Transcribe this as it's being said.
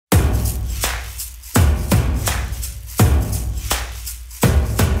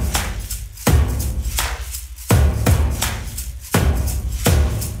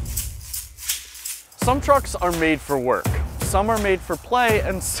Some trucks are made for work, some are made for play,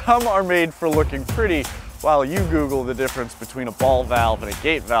 and some are made for looking pretty while you Google the difference between a ball valve and a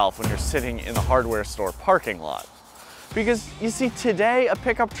gate valve when you're sitting in the hardware store parking lot. Because you see, today a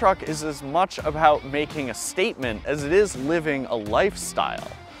pickup truck is as much about making a statement as it is living a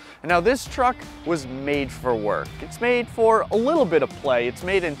lifestyle. And now this truck was made for work. It's made for a little bit of play. It's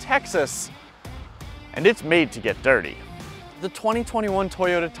made in Texas, and it's made to get dirty. The 2021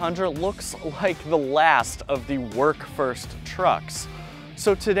 Toyota Tundra looks like the last of the work-first trucks.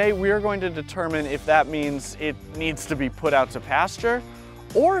 So today we are going to determine if that means it needs to be put out to pasture,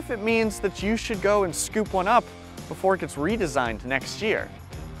 or if it means that you should go and scoop one up before it gets redesigned next year.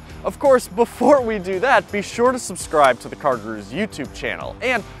 Of course, before we do that, be sure to subscribe to the CarGurus YouTube channel,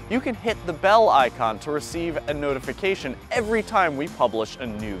 and you can hit the bell icon to receive a notification every time we publish a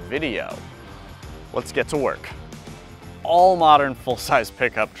new video. Let's get to work. All modern full-size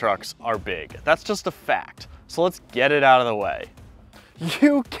pickup trucks are big. That's just a fact. So let's get it out of the way.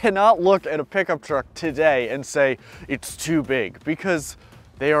 You cannot look at a pickup truck today and say it's too big, because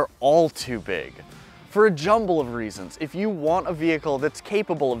they are all too big. For a jumble of reasons. If you want a vehicle that's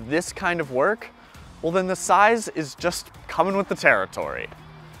capable of this kind of work, well then the size is just coming with the territory.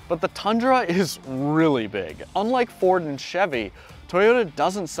 But the Tundra is really big. Unlike Ford and Chevy, Toyota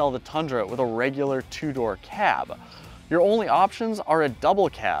doesn't sell the Tundra with a regular two-door cab. Your only options are a double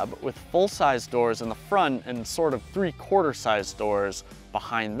cab with full-size doors in the front and sort of three-quarter-size doors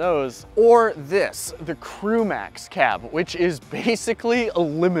behind those, or this, the Crew Max cab, which is basically a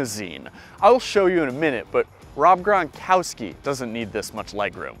limousine. I'll show you in a minute, but Rob Gronkowski doesn't need this much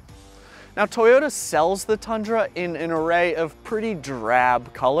legroom. Now, Toyota sells the Tundra in an array of pretty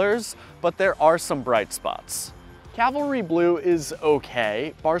drab colors, but there are some bright spots. Cavalry Blue is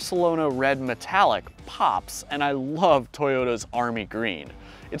okay, Barcelona Red Metallic pops, and I love Toyota's Army Green.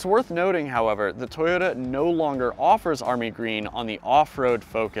 It's worth noting, however, that Toyota no longer offers Army Green on the off-road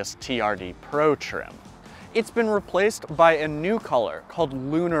focused TRD Pro trim. It's been replaced by a new color called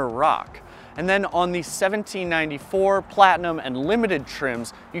Lunar Rock. And then on the 1794, Platinum, and Limited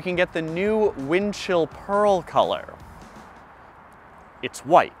trims, you can get the new Windchill Pearl color. It's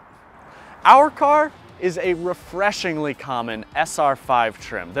white. Our car is a refreshingly common SR5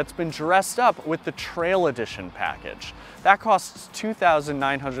 trim that's been dressed up with the Trail Edition package. That costs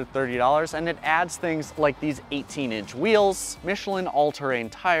 $2,930, and it adds things like these 18-inch wheels, Michelin all-terrain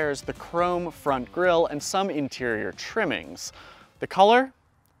tires, the chrome front grille, and some interior trimmings. The color?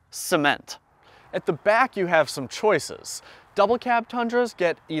 Cement. At the back you have some choices. Double cab Tundras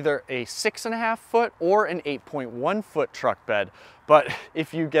get either a 6.5 foot or an 8.1 foot truck bed, but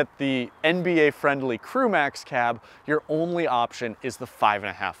if you get the NBA friendly Crew Max cab, your only option is the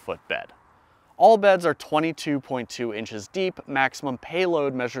 5.5 foot bed. All beds are 22.2 inches deep, maximum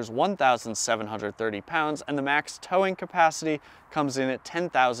payload measures 1,730 pounds, and the max towing capacity comes in at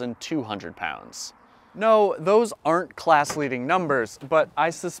 10,200 pounds. No, those aren't class-leading numbers, but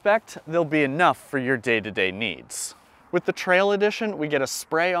I suspect they'll be enough for your day-to-day needs. With the Trail Edition, we get a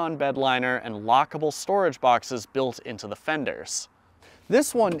spray-on bed liner and lockable storage boxes built into the fenders.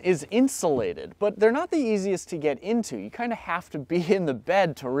 This one is insulated, but they're not the easiest to get into. You kind of have to be in the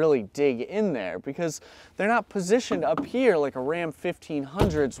bed to really dig in there because they're not positioned up here like a Ram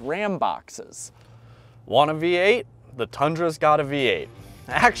 1500's Ram boxes. Want a V8? The Tundra's got a V8.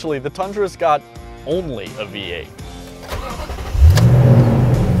 Actually, the Tundra's got only a V8.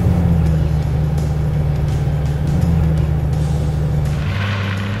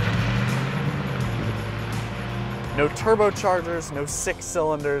 No turbochargers, no 6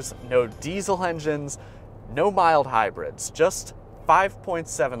 cylinders, no diesel engines, no mild hybrids, just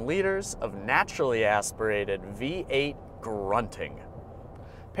 5.7 liters of naturally aspirated V8 grunting.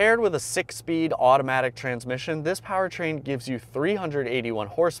 Paired with a 6-speed automatic transmission, this powertrain gives you 381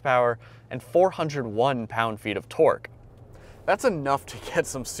 horsepower and 401 pound-feet of torque. That's enough to get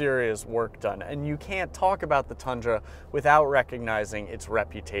some serious work done, and you can't talk about the Tundra without recognizing its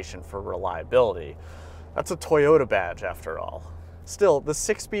reputation for reliability. That's a Toyota badge, after all. Still, the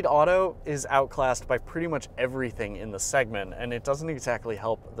 6-speed auto is outclassed by pretty much everything in the segment, and it doesn't exactly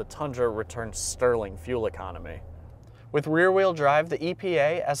help the Tundra return sterling fuel economy. With rear-wheel drive, the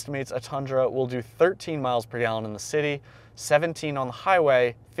EPA estimates a Tundra will do 13 miles per gallon in the city, 17 on the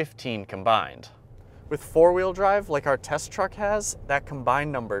highway, 15 combined. With four-wheel drive, like our test truck has, that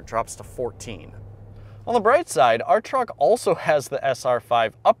combined number drops to 14. On the bright side, our truck also has the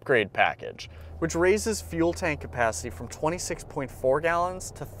SR5 upgrade package, which raises fuel tank capacity from 26.4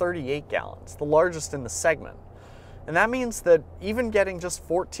 gallons to 38 gallons, the largest in the segment. And that means that even getting just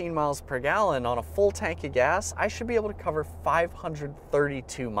 14 miles per gallon on a full tank of gas, I should be able to cover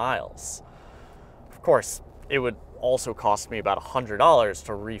 532 miles. Of Of course, it would also cost me about $100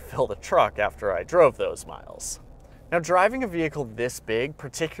 to refill the truck after I drove those miles. Now, driving a vehicle this big,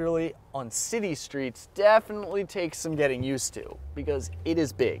 particularly on city streets, definitely takes some getting used to because it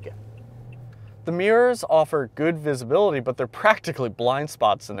is big. The mirrors offer good visibility, but they're practically blind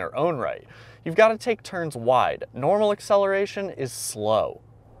spots in their own right. You've got to take turns wide. Normal acceleration is slow.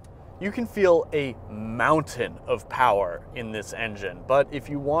 You can feel a mountain of power in this engine, but if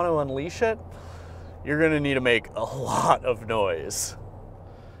you want to unleash it, you're going to need to make a lot of noise.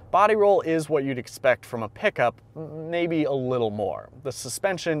 Body roll is what you'd expect from a pickup, maybe a little more. The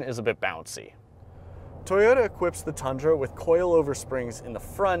suspension is a bit bouncy. Toyota equips the Tundra with coilover springs in the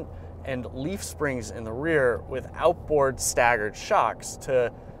front and leaf springs in the rear with outboard staggered shocks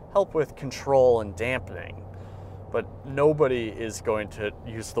to help with control and dampening. But nobody is going to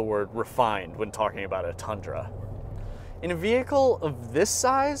use the word refined when talking about a Tundra. In a vehicle of this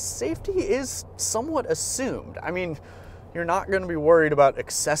size, safety is somewhat assumed. I mean, you're not going to be worried about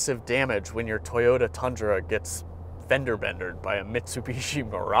excessive damage when your Toyota Tundra gets fender bendered by a Mitsubishi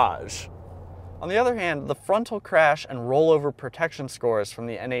Mirage. On the other hand, the frontal crash and rollover protection scores from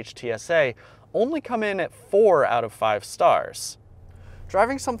the NHTSA only come in at 4 out of 5 stars.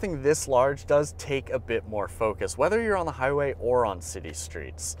 Driving something this large does take a bit more focus, whether you're on the highway or on city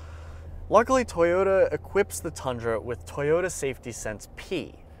streets. Luckily, Toyota equips the Tundra with Toyota Safety Sense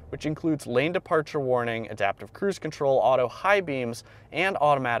P, which includes lane departure warning, adaptive cruise control, auto high beams, and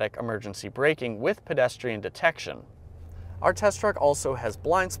automatic emergency braking with pedestrian detection. Our test truck also has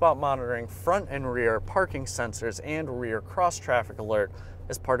blind spot monitoring, front and rear parking sensors, and rear cross traffic alert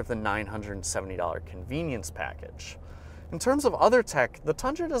as part of the $970 convenience package. In terms of other tech, the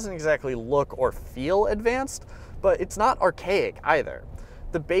Tundra doesn't exactly look or feel advanced, but it's not archaic either.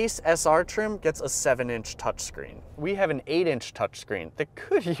 The base SR trim gets a 7-inch touchscreen. We have an 8-inch touchscreen that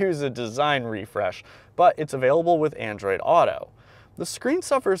could use a design refresh, but it's available with Android Auto. The screen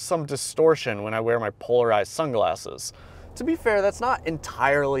suffers some distortion when I wear my polarized sunglasses. To be fair, that's not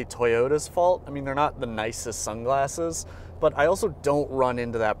entirely Toyota's fault. I mean, they're not the nicest sunglasses, but I also don't run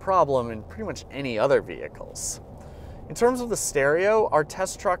into that problem in pretty much any other vehicles. In terms of the stereo, our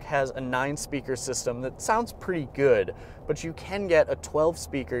test truck has a 9-speaker system that sounds pretty good, but you can get a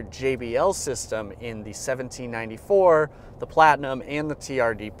 12-speaker JBL system in the 1794, the Platinum, and the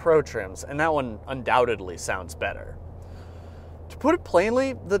TRD Pro trims, and that one undoubtedly sounds better. To put it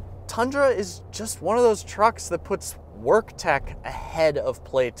plainly, the Tundra is just one of those trucks that puts work tech ahead of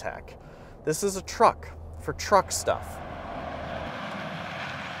play tech. This is a truck for truck stuff.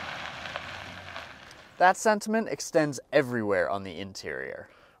 That sentiment extends everywhere on the interior.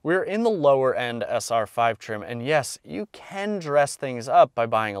 We're in the lower end SR5 trim, and yes, you can dress things up by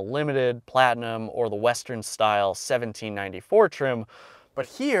buying a limited, platinum, or the Western style 1794 trim, but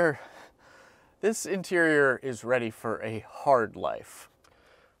here, this interior is ready for a hard life.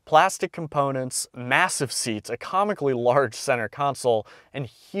 Plastic components, massive seats, a comically large center console, and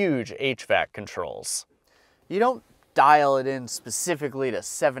huge HVAC controls. You don't dial it in specifically to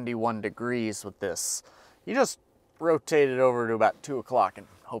 71 degrees with this. You just rotate it over to about 2 o'clock and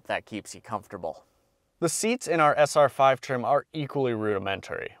hope that keeps you comfortable. The seats in our SR5 trim are equally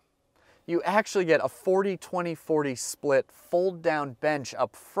rudimentary. You actually get a 40-20-40 split fold-down bench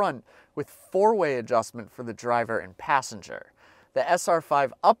up front with 4-way adjustment for the driver and passenger. The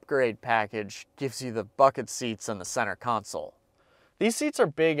SR5 upgrade package gives you the bucket seats and the center console. These seats are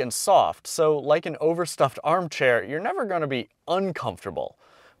big and soft, so like an overstuffed armchair, you're never going to be uncomfortable.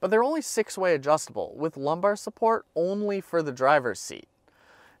 But they're only 6-way adjustable, with lumbar support only for the driver's seat.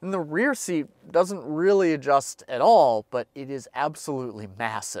 And the rear seat doesn't really adjust at all, but it is absolutely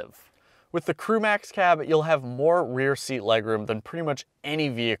massive. With the CrewMax cab, you'll have more rear seat legroom than pretty much any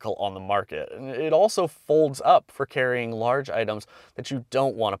vehicle on the market. And it also folds up for carrying large items that you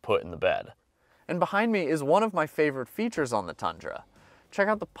don't want to put in the bed. And behind me is one of my favorite features on the Tundra. Check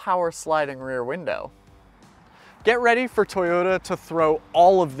out the power sliding rear window. Get ready for Toyota to throw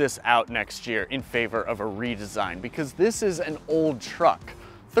all of this out next year in favor of a redesign, because this is an old truck,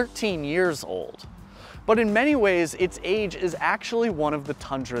 13 years old. But in many ways, its age is actually one of the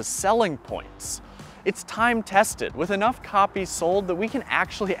Tundra's selling points. It's time tested, with enough copies sold that we can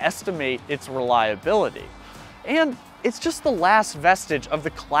actually estimate its reliability. And it's just the last vestige of the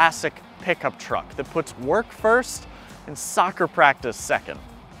classic pickup truck that puts work first and soccer practice second.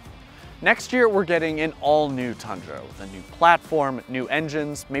 Next year, we're getting an all-new Tundra with a new platform, new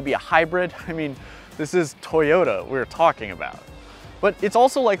engines, maybe a hybrid. I mean, this is Toyota we're talking about. But it's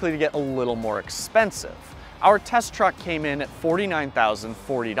also likely to get a little more expensive. Our test truck came in at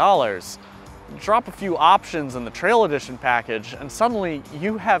 $49,040. Drop a few options in the Trail Edition package, and suddenly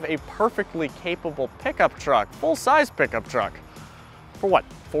you have a perfectly capable pickup truck, full-size pickup truck. For what,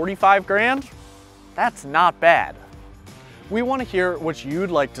 45 grand? That's not bad. We want to hear what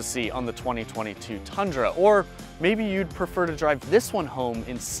you'd like to see on the 2022 Tundra, or maybe you'd prefer to drive this one home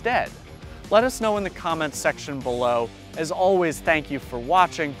instead. Let us know in the comments section below. As always, thank you for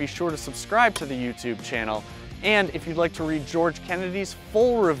watching. Be sure to subscribe to the YouTube channel. And if you'd like to read George Kennedy's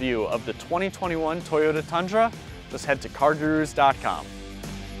full review of the 2021 Toyota Tundra, just head to CarGurus.com.